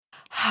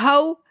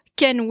how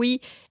can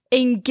we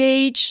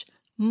engage,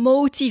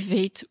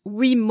 motivate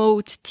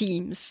remote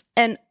teams?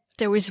 And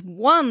there is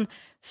one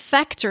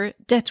factor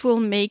that will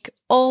make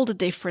all the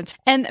difference.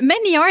 And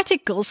many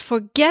articles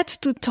forget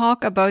to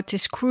talk about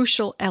this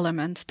crucial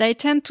element. They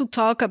tend to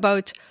talk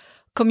about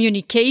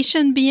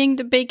communication being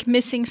the big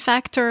missing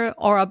factor,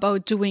 or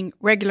about doing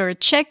regular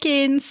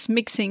check-ins,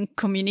 mixing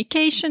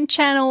communication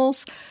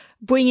channels,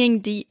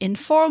 bringing the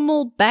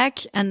informal back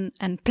and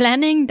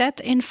planning that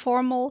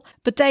informal.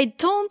 But they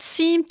don't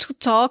seem to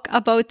talk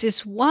about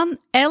this one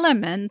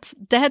element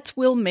that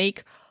will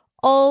make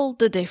all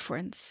the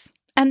difference.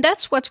 And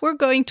that's what we're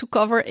going to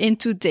cover in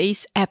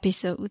today's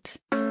episode.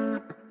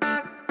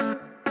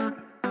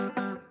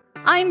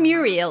 I'm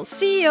Muriel,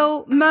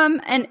 CEO,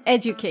 mom, and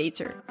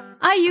educator.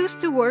 I used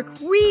to work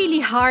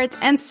really hard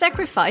and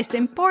sacrificed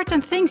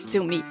important things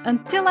to me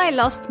until I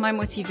lost my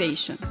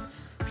motivation.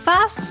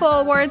 Fast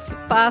forward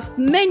past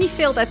many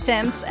failed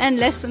attempts and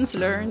lessons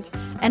learned,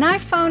 and I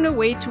found a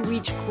way to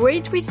reach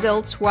great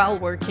results while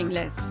working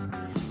less.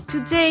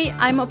 Today,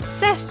 I'm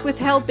obsessed with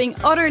helping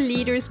other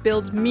leaders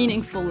build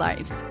meaningful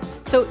lives.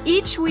 So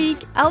each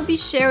week, I'll be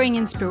sharing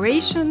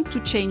inspiration to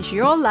change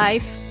your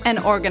life and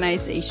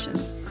organization.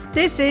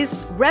 This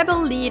is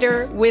Rebel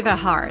Leader with a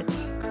Heart.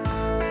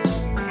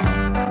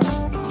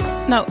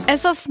 Now,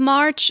 as of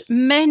March,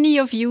 many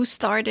of you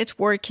started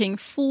working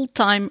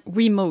full-time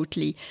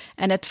remotely.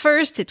 And at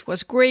first it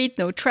was great,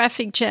 no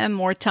traffic jam,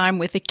 more time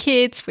with the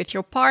kids, with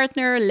your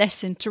partner,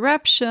 less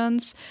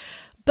interruptions.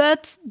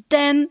 But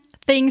then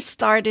things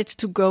started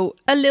to go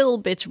a little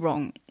bit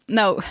wrong.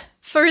 Now,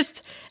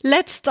 first,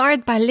 let's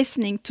start by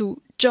listening to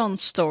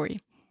John's story.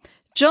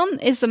 John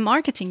is a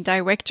marketing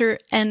director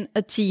and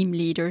a team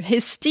leader.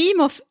 His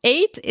team of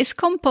 8 is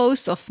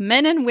composed of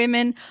men and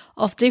women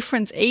of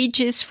different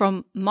ages,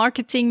 from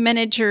marketing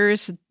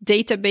managers,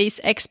 database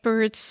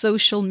experts,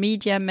 social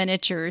media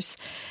managers.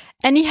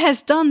 And he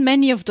has done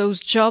many of those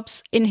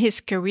jobs in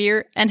his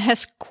career and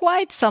has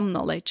quite some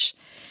knowledge.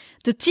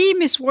 The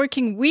team is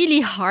working really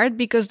hard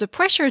because the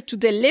pressure to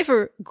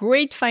deliver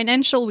great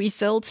financial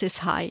results is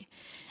high.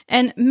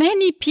 And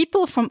many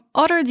people from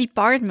other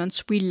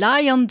departments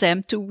rely on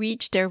them to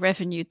reach their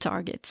revenue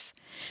targets.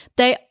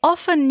 They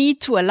often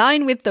need to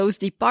align with those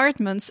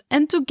departments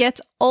and to get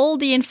all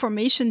the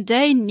information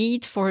they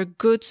need for a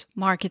good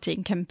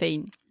marketing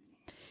campaign.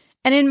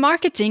 And in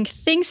marketing,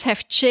 things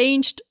have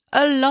changed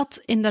a lot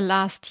in the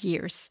last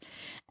years.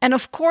 And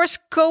of course,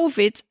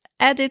 COVID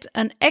added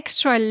an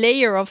extra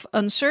layer of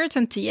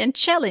uncertainty and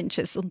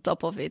challenges on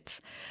top of it.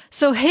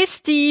 So his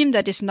team,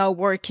 that is now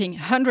working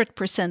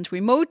 100%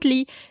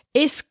 remotely,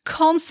 is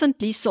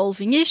constantly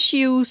solving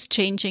issues,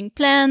 changing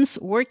plans,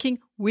 working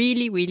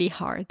really, really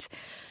hard.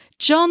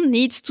 John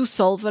needs to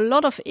solve a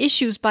lot of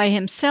issues by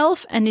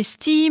himself, and his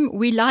team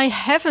rely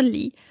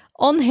heavily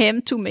on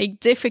him to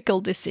make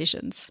difficult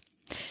decisions.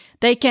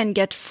 They can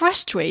get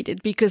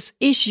frustrated because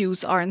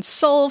issues aren't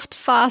solved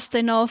fast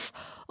enough,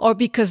 or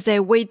because they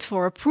wait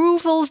for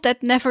approvals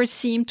that never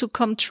seem to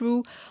come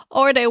through,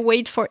 or they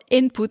wait for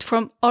input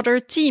from other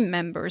team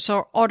members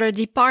or other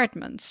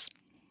departments.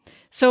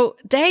 So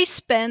they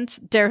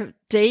spend their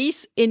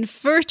days in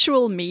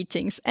virtual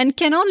meetings and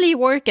can only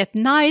work at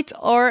night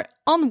or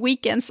on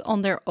weekends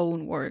on their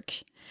own work.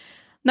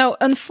 Now,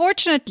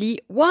 unfortunately,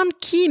 one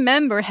key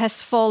member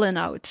has fallen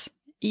out.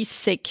 He's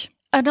sick.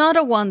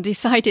 Another one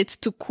decided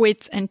to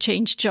quit and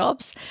change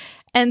jobs.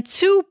 And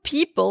 2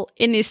 people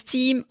in his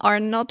team are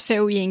not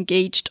very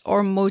engaged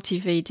or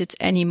motivated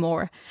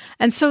anymore.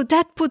 And so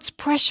that puts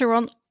pressure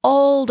on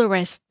all the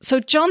rest. So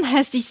John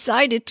has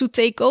decided to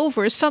take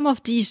over some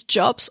of these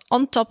jobs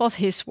on top of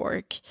his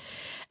work.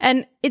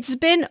 And it's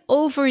been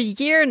over a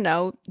year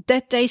now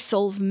that they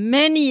solve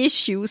many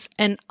issues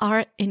and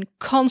are in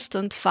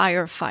constant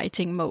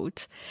firefighting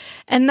mode.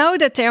 And now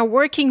that they are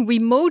working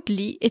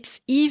remotely, it's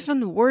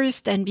even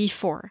worse than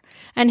before.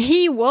 And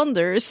he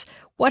wonders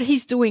what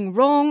he's doing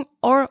wrong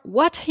or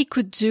what he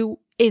could do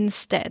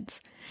instead.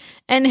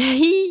 And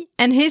he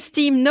and his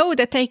team know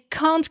that they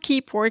can't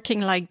keep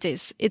working like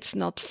this. It's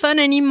not fun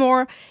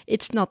anymore,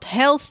 it's not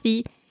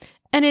healthy,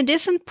 and it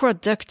isn't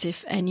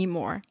productive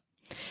anymore.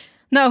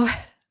 Now,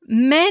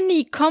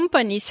 many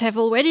companies have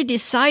already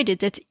decided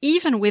that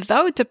even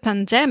without the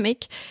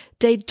pandemic,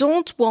 they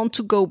don't want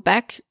to go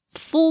back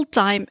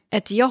full-time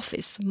at the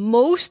office.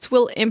 Most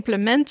will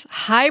implement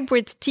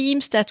hybrid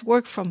teams that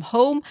work from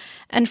home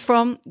and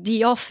from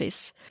the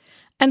office.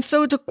 And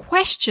so the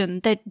question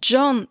that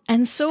John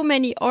and so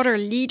many other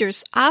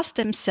leaders ask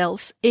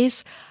themselves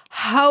is,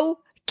 how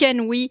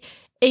can we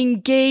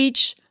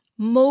engage,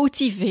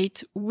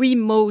 motivate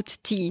remote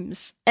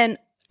teams? And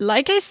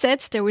like I said,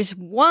 there is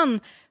one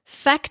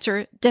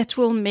factor that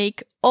will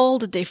make all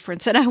the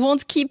difference. And I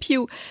won't keep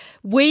you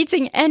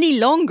waiting any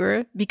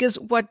longer, because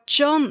what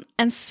John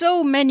and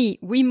so many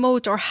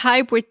remote or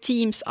hybrid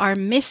teams are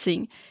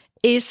missing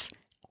is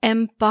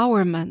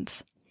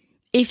empowerment.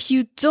 If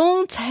you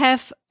don't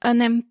have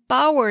an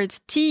empowered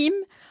team,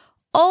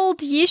 all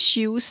the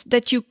issues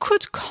that you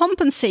could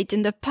compensate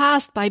in the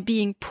past by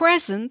being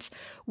present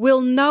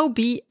will now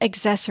be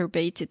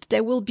exacerbated.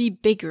 They will be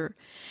bigger.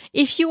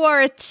 If you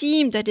are a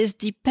team that is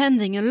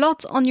depending a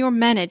lot on your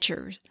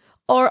manager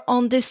or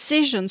on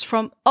decisions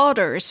from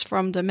others,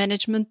 from the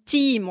management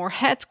team or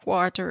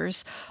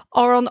headquarters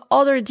or on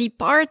other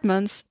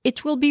departments,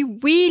 it will be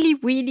really,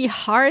 really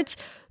hard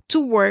to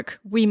work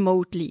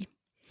remotely.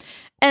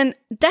 And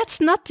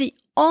that's not the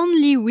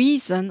only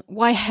reason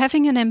why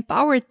having an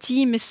empowered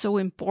team is so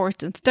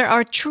important. There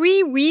are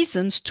 3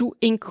 reasons to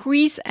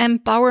increase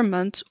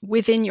empowerment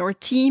within your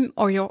team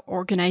or your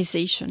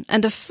organization.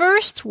 And the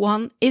first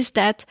one is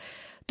that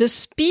the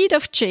speed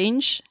of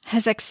change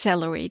has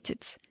accelerated.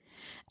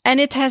 And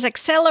it has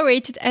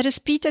accelerated at a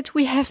speed that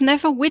we have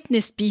never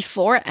witnessed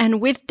before. And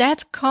with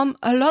that come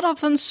a lot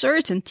of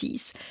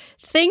uncertainties.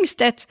 Things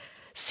that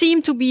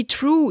seem to be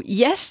true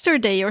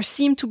yesterday or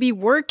seem to be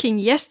working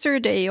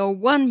yesterday or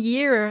 1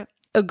 year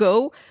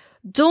ago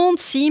don't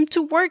seem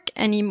to work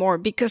anymore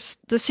because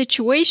the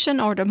situation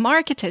or the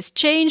market has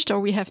changed or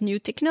we have new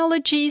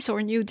technologies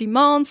or new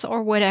demands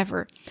or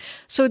whatever.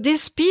 So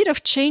this speed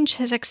of change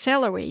has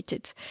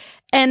accelerated.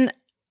 And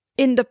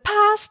in the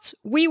past,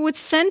 we would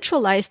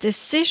centralize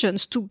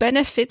decisions to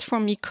benefit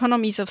from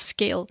economies of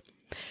scale.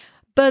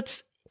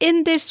 But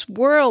in this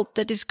world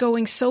that is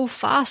going so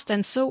fast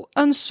and so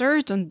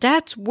uncertain,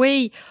 that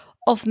way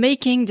of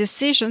making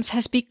decisions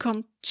has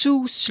become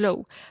too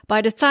slow.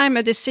 By the time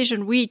a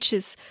decision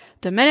reaches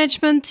the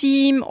management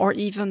team or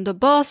even the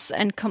boss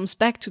and comes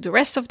back to the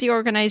rest of the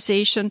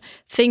organization,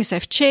 things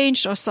have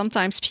changed, or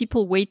sometimes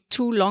people wait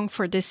too long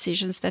for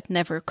decisions that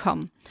never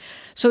come.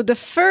 So the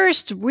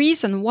first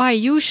reason why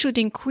you should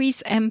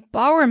increase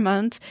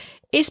empowerment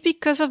is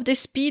because of the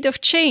speed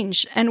of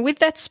change. And with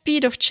that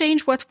speed of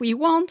change, what we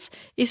want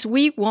is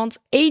we want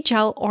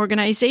agile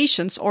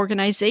organizations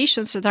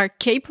that are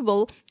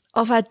capable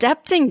of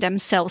adapting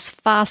themselves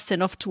fast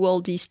enough to all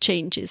these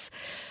changes.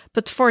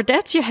 But for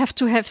that, you have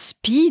to have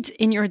speed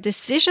in your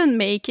decision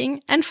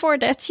making. And for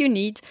that, you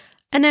need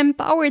an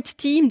empowered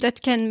team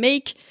that can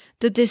make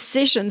the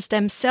decisions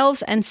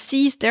themselves and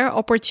seize their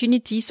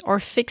opportunities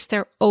or fix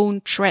their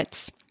own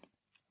threats.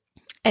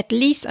 At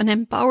least an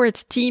empowered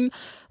team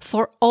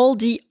for all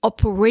the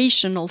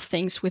operational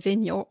things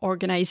within your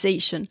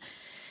organization.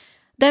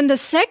 Then the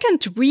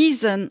second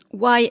reason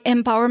why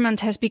empowerment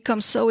has become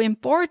so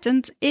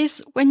important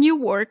is when you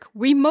work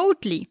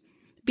remotely.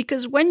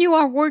 Because when you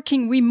are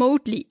working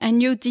remotely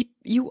and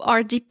you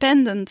are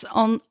dependent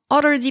on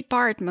other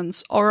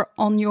departments or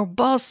on your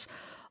boss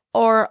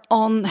or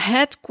on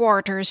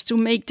headquarters to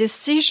make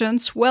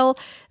decisions, well,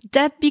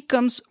 that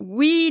becomes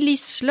really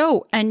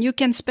slow and you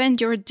can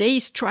spend your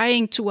days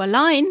trying to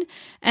align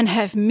and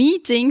have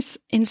meetings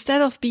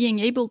instead of being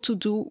able to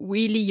do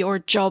really your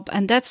job.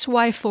 And that's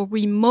why for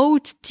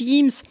remote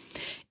teams,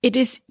 it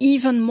is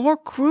even more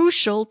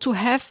crucial to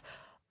have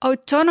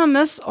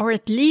autonomous or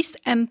at least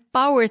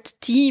empowered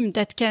team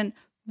that can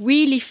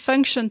really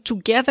function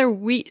together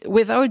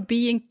without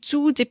being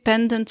too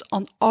dependent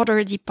on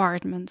other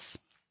departments.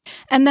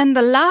 And then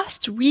the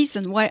last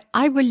reason why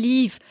I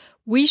believe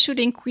we should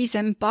increase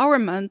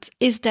empowerment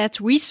is that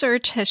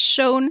research has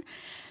shown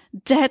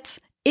that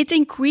it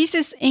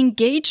increases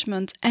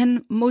engagement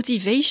and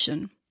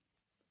motivation.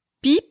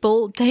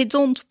 People, they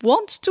don't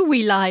want to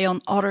rely on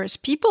others.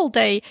 People,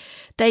 they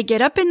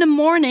get up in the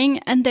morning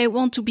and they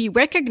want to be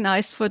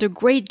recognized for the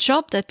great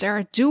job that they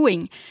are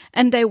doing.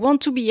 And they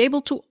want to be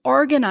able to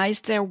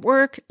organize their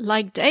work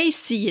like they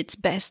see it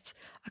best,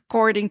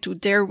 according to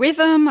their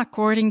rhythm,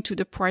 according to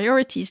the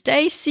priorities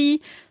they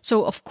see.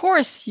 So of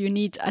course you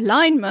need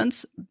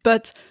alignments,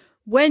 but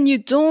when you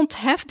don't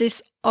have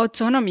this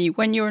autonomy,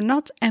 when you're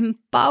not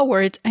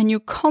empowered and you're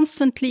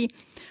constantly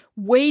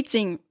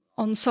waiting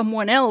on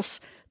someone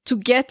else to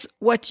get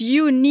what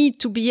you need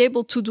to be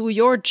able to do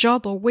your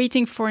job, or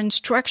waiting for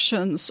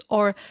instructions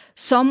or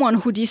someone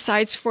who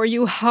decides for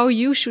you how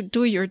you should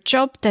do your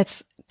job,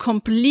 that's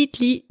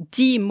completely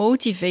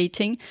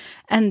demotivating.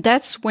 And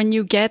that's when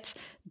you get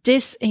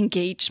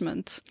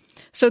disengagement.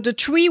 So the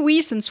 3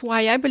 reasons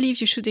why I believe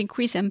you should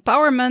increase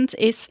empowerment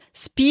is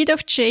speed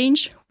of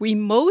change,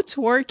 remote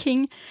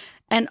working,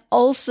 and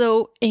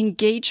also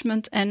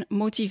engagement and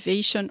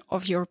motivation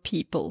of your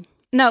people.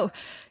 Now,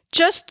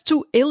 just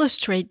to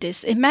illustrate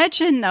this,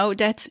 imagine now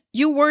that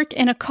you work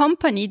in a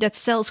company that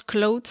sells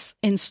clothes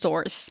in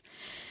stores.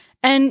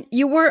 And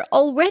you were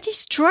already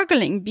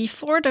struggling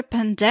before the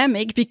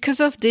pandemic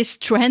because of this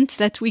trend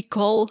that we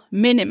call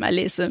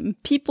minimalism.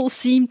 People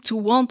seem to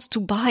want to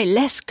buy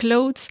less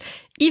clothes,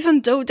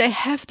 even though they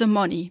have the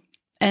money.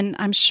 And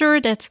I'm sure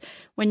that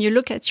when you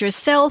look at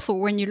yourself or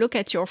when you look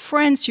at your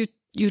friends, you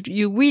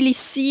really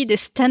see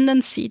this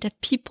tendency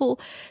that people,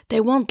 they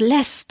want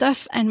less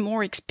stuff and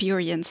more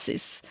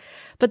experiences.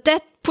 But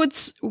that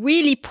puts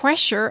really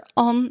pressure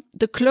on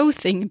the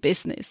clothing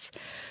business.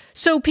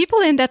 So people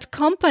in that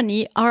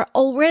company are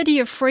already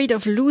afraid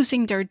of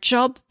losing their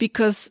job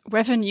because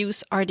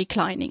revenues are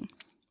declining.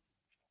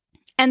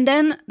 And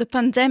then the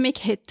pandemic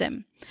hit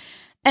them.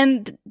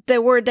 And they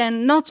were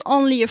then not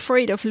only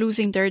afraid of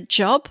losing their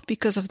job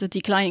because of the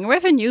declining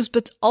revenues,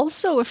 but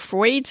also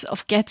afraid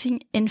of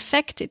getting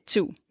infected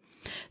too.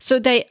 So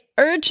they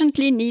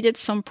urgently needed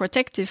some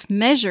protective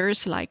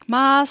measures like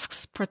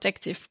masks,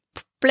 protective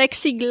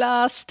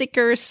plexiglass,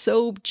 stickers,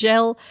 soap,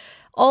 gel,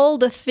 all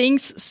the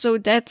things so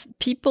that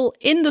people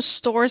in the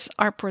stores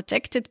are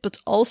protected, but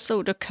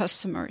also the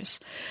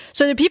customers.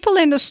 So the people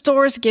in the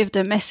stores give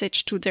the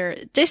message to their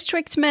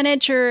district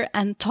manager,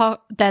 and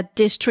that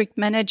district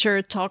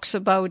manager talks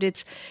about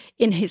it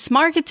in his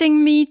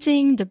marketing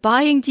meeting. The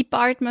buying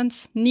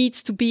department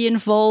needs to be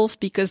involved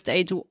because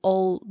they do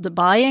all the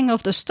buying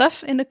of the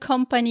stuff in the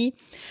company.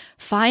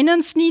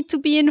 Finance need to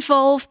be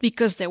involved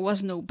because there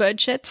was no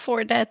budget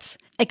for that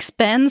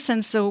expense,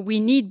 and so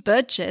we need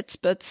budget,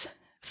 but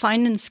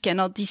finance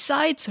cannot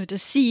decide, so the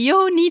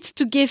CEO needs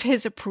to give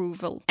his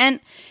approval.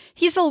 And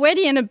he's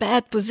already in a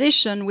bad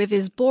position with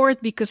his board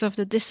because of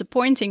the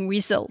disappointing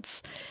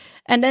results.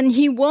 And then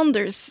he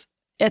wonders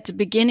at the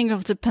beginning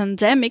of the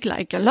pandemic,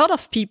 like a lot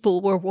of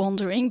people were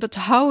wondering, but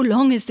how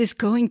long is this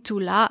going to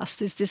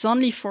last? Is this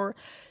only for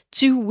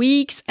 2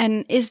 weeks?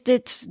 And is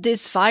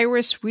this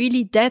virus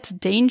really that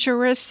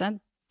dangerous? And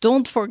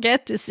don't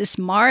forget, this is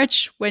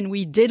March, when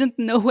we didn't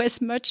know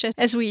as much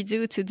as we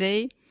do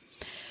today.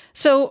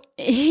 So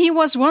he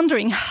was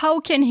wondering, how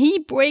can he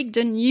break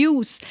the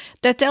news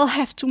that they'll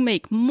have to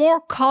make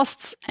more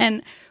costs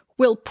and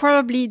will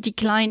probably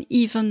decline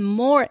even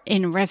more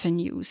in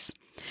revenues?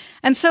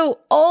 And so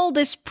all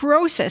this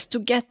process to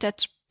get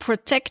that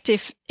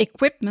protective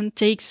equipment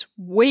takes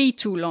way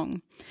too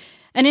long.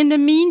 And in the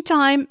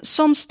meantime,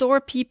 some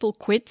store people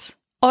quit,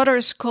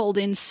 others called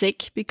in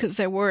sick because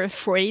they were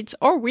afraid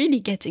or really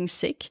getting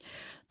sick.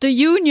 The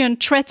union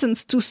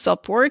threatens to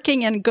stop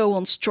working and go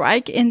on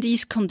strike in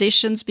these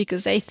conditions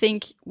because they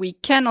think we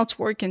cannot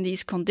work in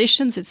these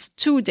conditions. It's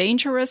too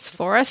dangerous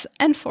for us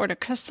and for the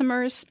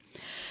customers.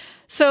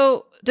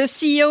 So the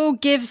CEO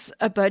gives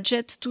a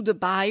budget to the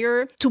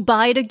buyer to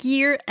buy the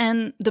gear,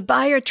 and the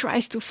buyer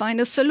tries to find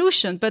a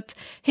solution. But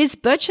his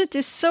budget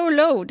is so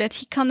low that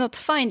he cannot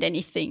find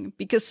anything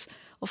because,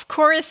 of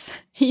course,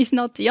 he's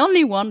not the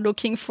only one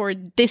looking for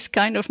this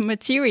kind of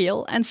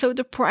material. And so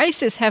the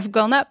prices have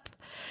gone up.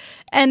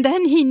 And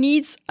then he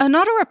needs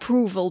another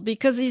approval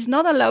because he's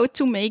not allowed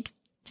to make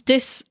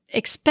this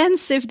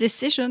expensive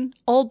decision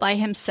all by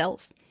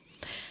himself.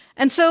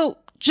 And so,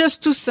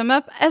 just to sum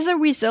up, as a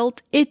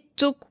result, it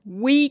took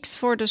weeks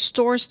for the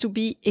stores to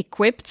be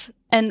equipped.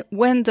 And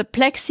when the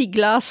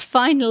plexiglass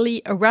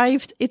finally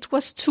arrived, it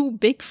was too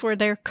big for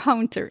their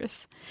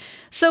counters.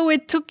 So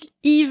it took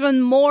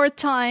even more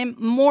time,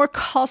 more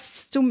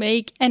costs to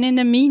make. And in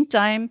the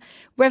meantime,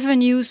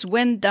 revenues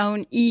went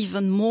down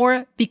even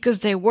more because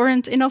there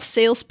weren't enough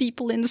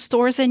salespeople in the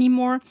stores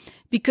anymore,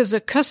 because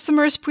the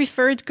customers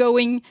preferred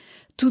going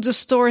to the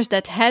stores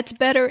that had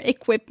better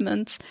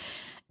equipment.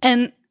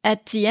 And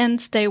at the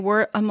end, they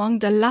were among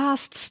the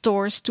last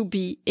stores to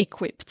be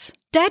equipped.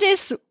 That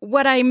is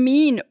what I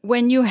mean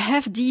when you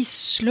have these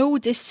slow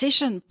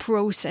decision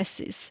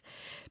processes.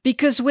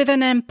 Because with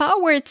an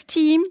empowered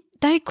team,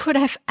 they could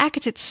have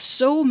acted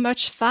so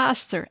much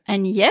faster.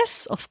 And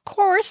yes, of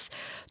course,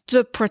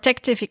 the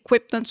protective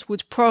equipment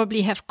would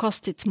probably have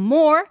costed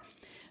more,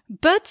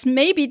 but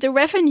maybe the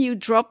revenue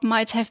drop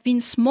might have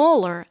been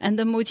smaller and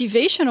the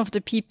motivation of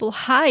the people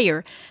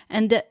higher,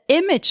 and the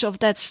image of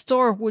that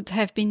store would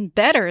have been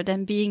better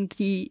than being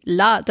the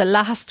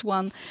last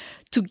one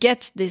to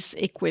get this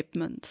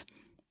equipment.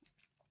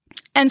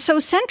 And so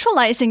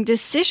centralizing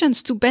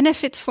decisions to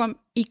benefit from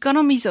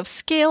economies of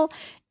scale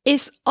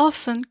is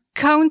often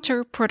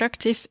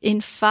counterproductive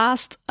in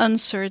fast,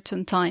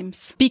 uncertain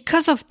times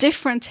because of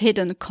different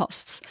hidden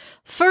costs.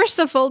 First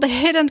of all, the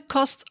hidden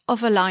cost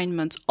of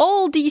alignment.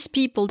 All these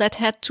people that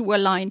had to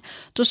align,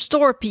 the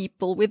store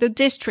people with the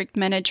district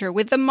manager,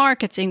 with the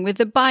marketing, with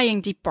the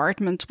buying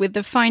department, with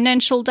the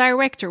financial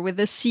director, with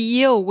the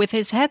CEO, with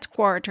his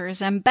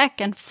headquarters, and back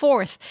and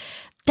forth.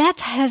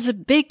 That has a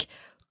big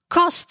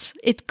cost.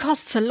 It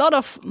costs a lot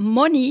of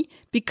money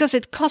because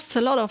it costs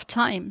a lot of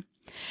time.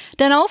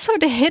 Then also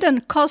the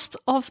hidden cost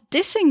of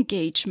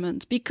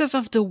disengagement because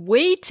of the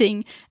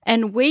waiting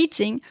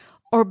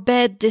or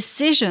bad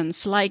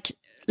decisions like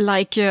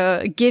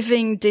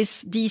giving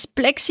these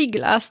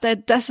plexiglass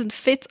that doesn't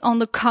fit on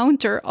the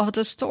counter of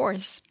the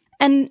stores.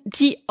 And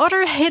the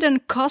other hidden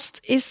cost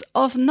is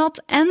of not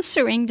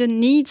answering the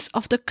needs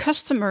of the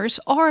customers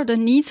or the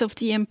needs of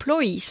the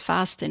employees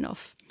fast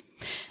enough.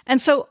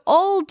 And so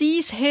all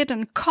these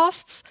hidden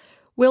costs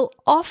will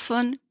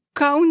often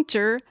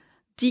counter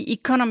the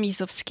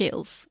economies of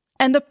scales.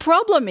 And the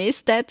problem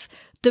is that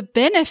the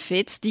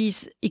benefits,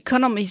 these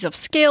economies of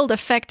scale, the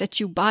fact that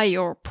you buy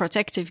your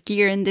protective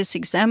gear in this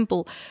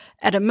example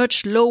at a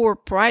much lower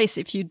price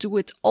if you do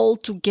it all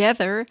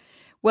together,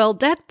 well,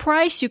 that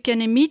price, you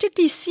can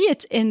immediately see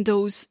it in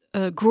those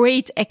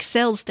great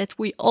Excels that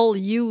we all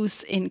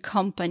use in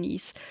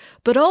companies.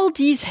 But all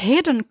these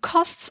hidden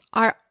costs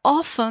are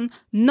often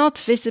not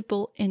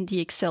visible in the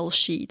Excel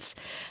sheets.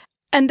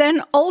 And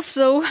then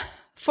also,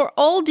 for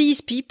all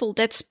these people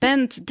that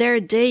spend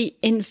their day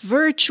in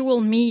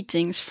virtual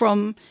meetings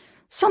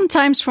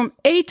sometimes from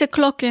 8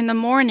 o'clock in the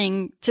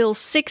morning till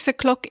 6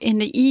 o'clock in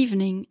the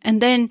evening,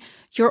 and then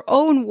your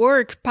own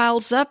work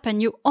piles up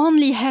and you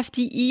only have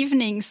the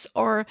evenings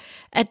or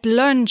at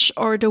lunch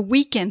or the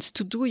weekends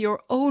to do your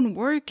own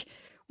work,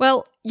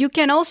 well, you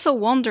can also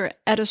wonder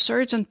at a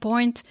certain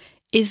point,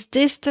 is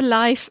this the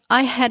life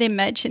I had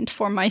imagined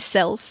for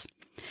myself?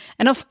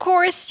 And of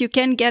course, you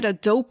can get a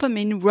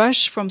dopamine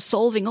rush from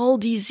solving all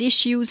these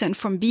issues and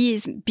from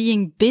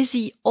being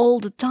busy all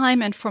the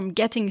time and from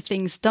getting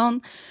things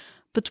done.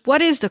 But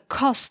what is the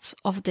cost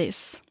of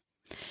this?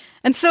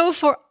 And so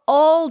for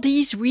all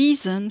these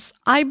reasons,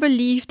 I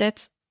believe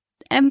that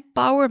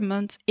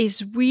empowerment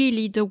is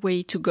really the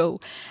way to go.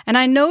 And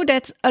I know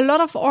that a lot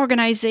of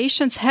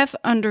organizations have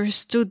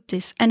understood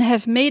this and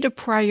have made a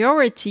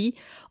priority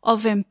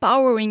of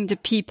empowering the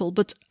people.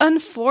 But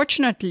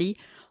unfortunately,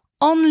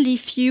 only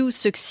few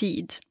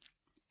succeed.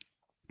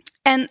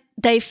 And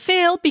they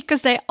fail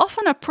because they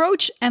often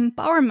approach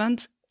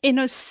empowerment in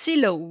a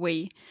silo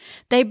way.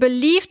 They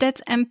believe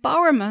that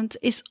empowerment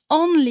is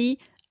only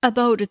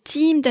about a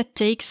team that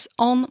takes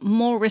on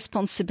more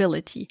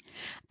responsibility.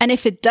 And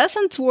if it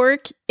doesn't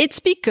work,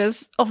 it's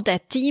because of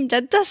that team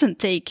that doesn't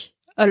take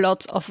a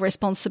lot of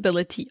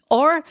responsibility,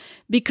 or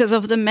because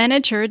of the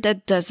manager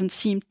that doesn't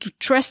seem to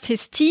trust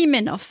his team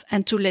enough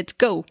and to let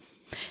go.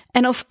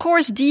 And of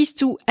course, these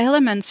two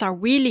elements are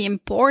really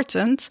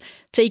important,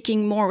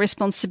 taking more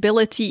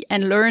responsibility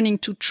and learning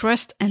to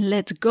trust and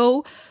let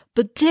go.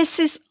 But this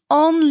is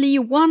only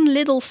one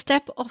little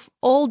step of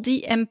all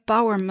the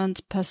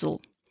empowerment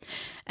puzzle.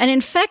 And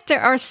in fact,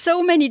 there are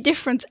so many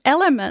different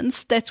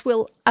elements that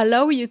will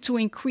allow you to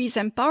increase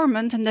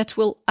empowerment and that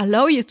will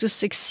allow you to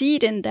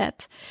succeed in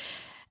that.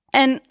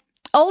 And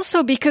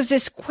also because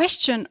this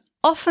question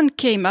often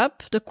came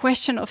up, the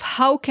question of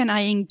how can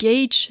I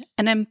engage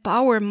and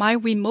empower my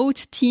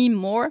remote team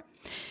more?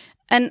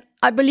 And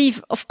I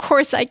believe, of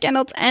course, I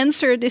cannot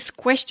answer this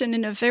question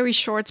in a very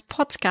short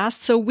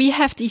podcast. So we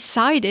have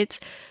decided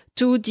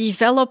to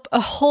develop a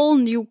whole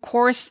new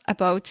course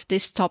about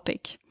this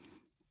topic.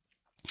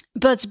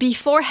 But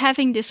before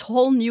having this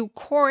whole new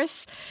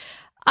course,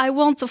 I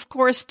want, of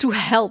course, to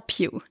help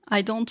you.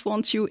 I don't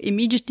want you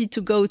immediately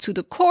to go to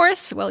the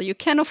course. Well, you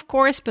can, of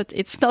course, but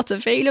it's not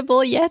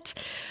available yet.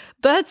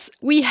 But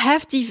we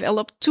have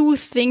developed 2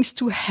 things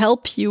to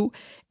help you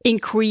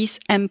increase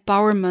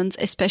empowerment,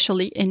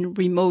 especially in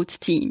remote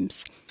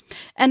teams.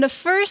 And the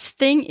first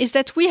thing is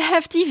that we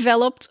have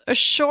developed a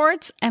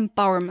short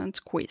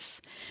empowerment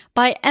quiz.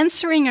 By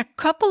answering a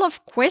couple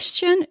of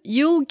questions,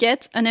 you'll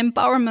get an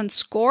empowerment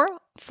score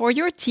for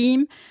your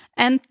team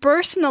and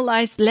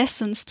personalized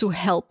lessons to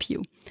help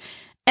you.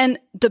 And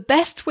the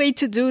best way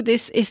to do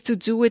this is to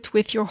do it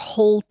with your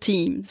whole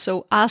team.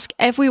 So ask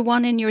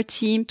everyone in your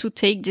team to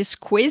take this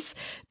quiz,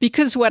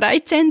 because what I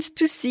tend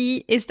to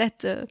see is that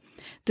the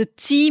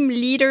team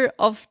leader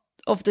of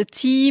the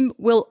team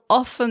will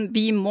often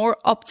be more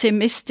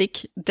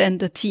optimistic than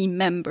the team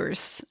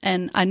members.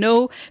 And I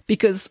know,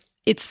 because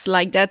it's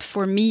like that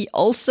for me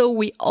also,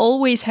 we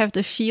always have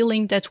the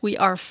feeling that we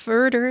are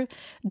further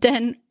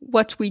than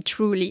what we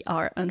truly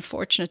are,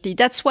 unfortunately.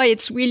 That's why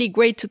it's really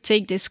great to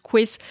take this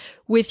quiz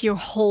with your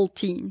whole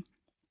team.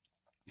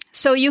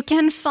 So you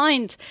can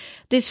find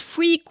this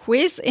free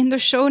quiz in the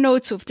show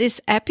notes of this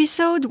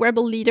episode,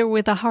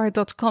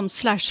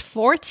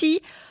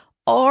 rebelleaderwithaheart.com/40,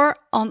 or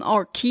on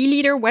our Key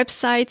Leader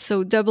website,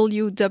 so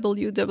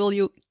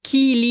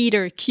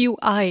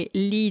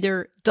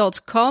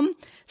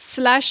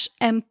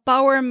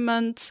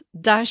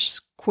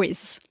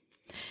www.keyleader.com/empowerment-quiz.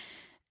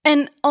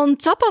 And on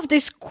top of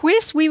this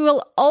quiz, we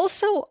will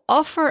also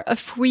offer a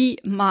free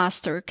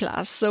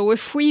masterclass, so a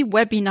free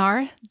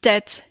webinar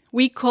that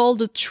we call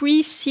the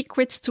 3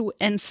 secrets to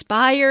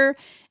inspire,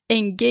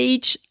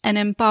 engage, and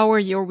empower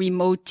your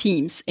remote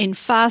teams in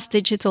fast,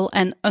 digital,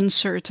 and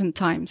uncertain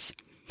times.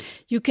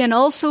 You can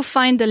also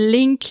find the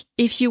link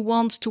if you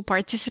want to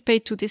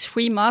participate to this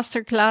free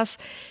masterclass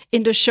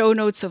in the show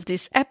notes of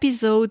this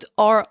episode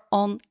or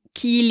on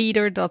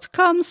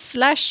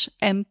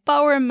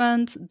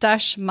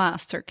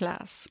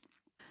keyleader.com/empowerment-masterclass.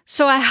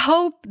 So I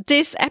hope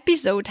this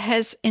episode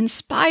has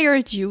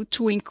inspired you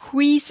to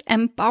increase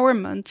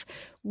empowerment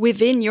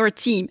within your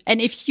team.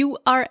 And if you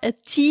are a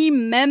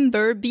team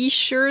member, be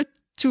sure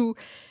to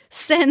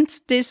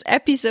send this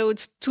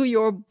episode to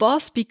your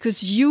boss,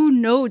 because you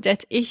know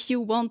that if you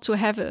want to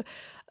have a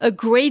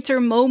greater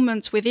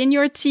moment within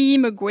your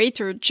team, a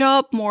greater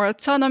job, more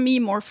autonomy,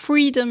 more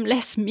freedom,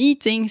 less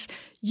meetings,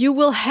 you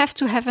will have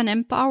to have an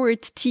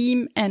empowered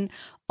team, and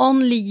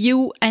only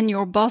you and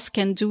your boss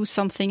can do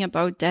something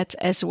about that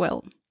as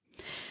well.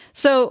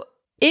 So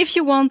if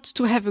you want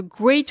to have a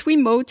great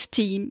remote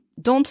team,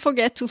 don't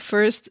forget to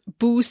first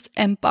boost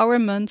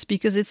empowerment,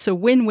 because it's a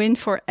win-win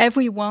for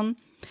everyone.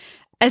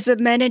 As a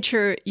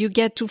manager, you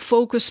get to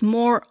focus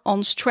more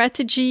on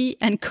strategy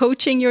and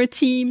coaching your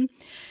team.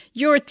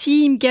 Your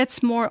team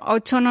gets more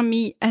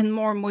autonomy and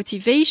more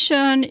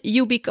motivation.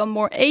 You become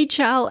more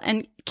agile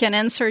and can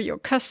answer your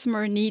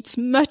customer needs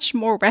much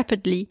more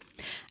rapidly.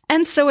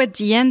 And so at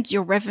the end,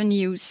 your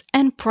revenues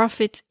and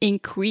profit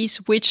increase,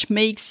 which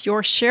makes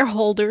your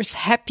shareholders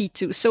happy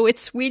too. So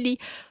it's really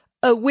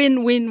a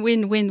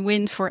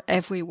win-win-win-win-win for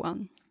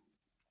everyone.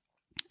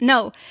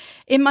 Now,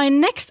 in my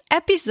next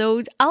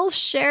episode, I'll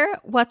share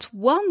what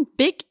one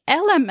big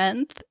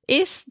element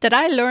is that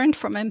I learned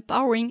from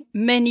empowering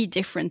many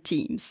different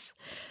teams.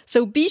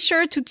 So be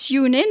sure to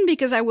tune in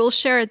because I will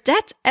share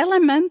that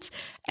element,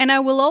 and I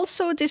will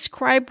also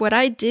describe what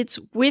I did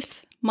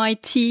with my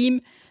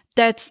team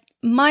that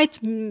might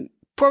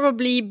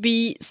probably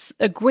be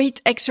a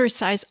great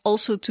exercise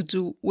also to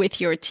do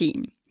with your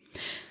team.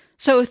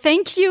 So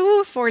thank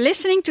you for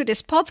listening to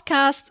this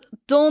podcast.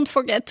 Don't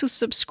forget to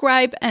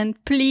subscribe, and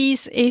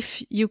please,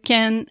 if you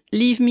can,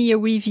 leave me a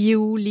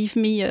review, leave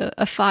me a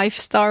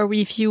 5-star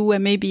review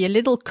and maybe a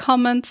little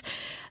comment.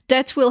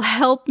 That will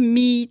help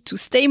me to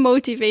stay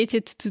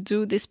motivated to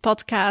do this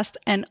podcast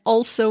and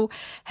also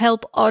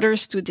help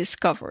others to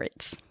discover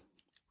it.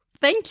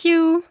 Thank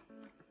you.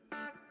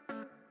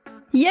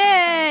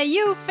 Yeah,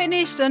 you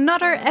finished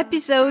another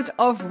episode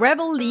of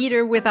Rebel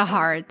Leader with a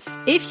Heart.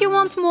 If you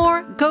want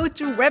more, go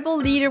to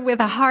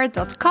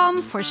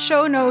rebelleaderwithaheart.com for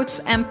show notes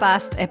and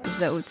past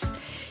episodes.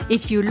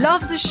 If you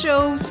love the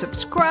show,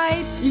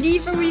 subscribe,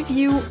 leave a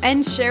review,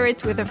 and share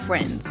it with a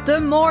friend. The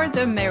more,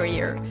 the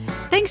merrier.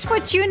 Thanks for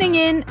tuning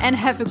in and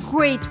have a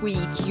great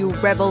week, you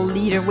Rebel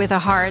Leader with a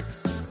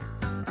Heart.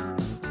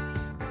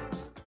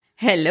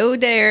 Hello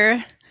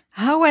there.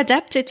 How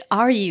adapted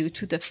are you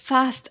to the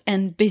fast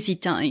and busy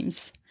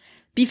times?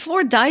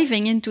 Before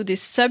diving into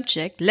this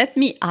subject, let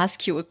me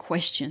ask you a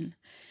question.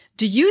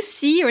 Do you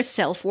see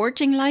yourself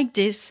working like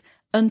this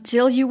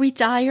until you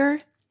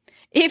retire?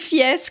 If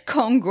yes,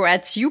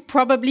 congrats, you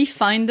probably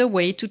find a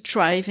way to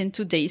thrive in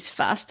today's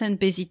fast and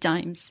busy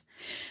times.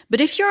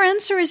 But if your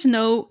answer is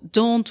no,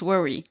 don't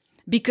worry,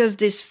 because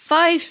this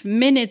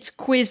 5-minute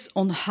quiz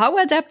on how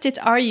adapted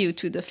are you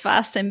to the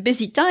fast and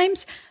busy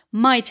times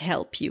might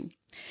help you.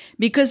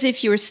 Because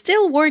if you're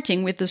still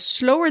working with the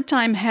slower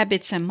time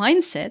habits and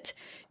mindset,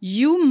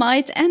 you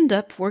might end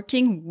up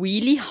working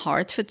really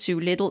hard for too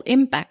little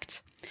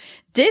impact.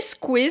 This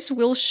quiz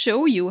will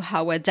show you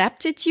how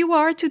adapted you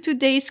are to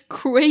today's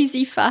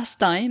crazy fast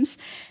times,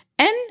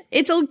 and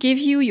it'll give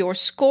you your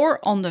score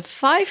on the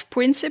 5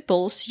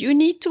 principles you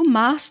need to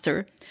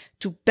master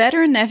to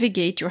better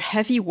navigate your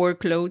heavy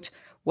workload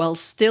while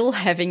still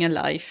having a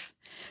life.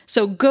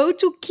 So go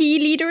to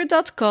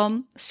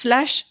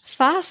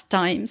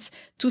keyleader.com/fasttimes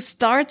to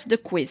start the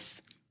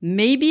quiz.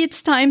 Maybe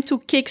it's time to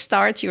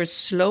kickstart your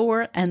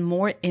slower and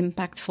more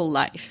impactful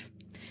life.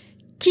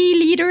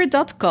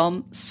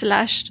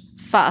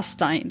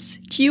 keyleader.com/fasttimes.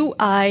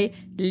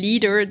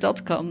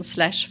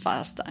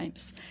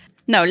 keyleader.com/fasttimes.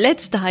 Now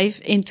let's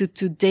dive into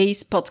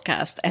today's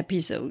podcast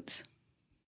episode.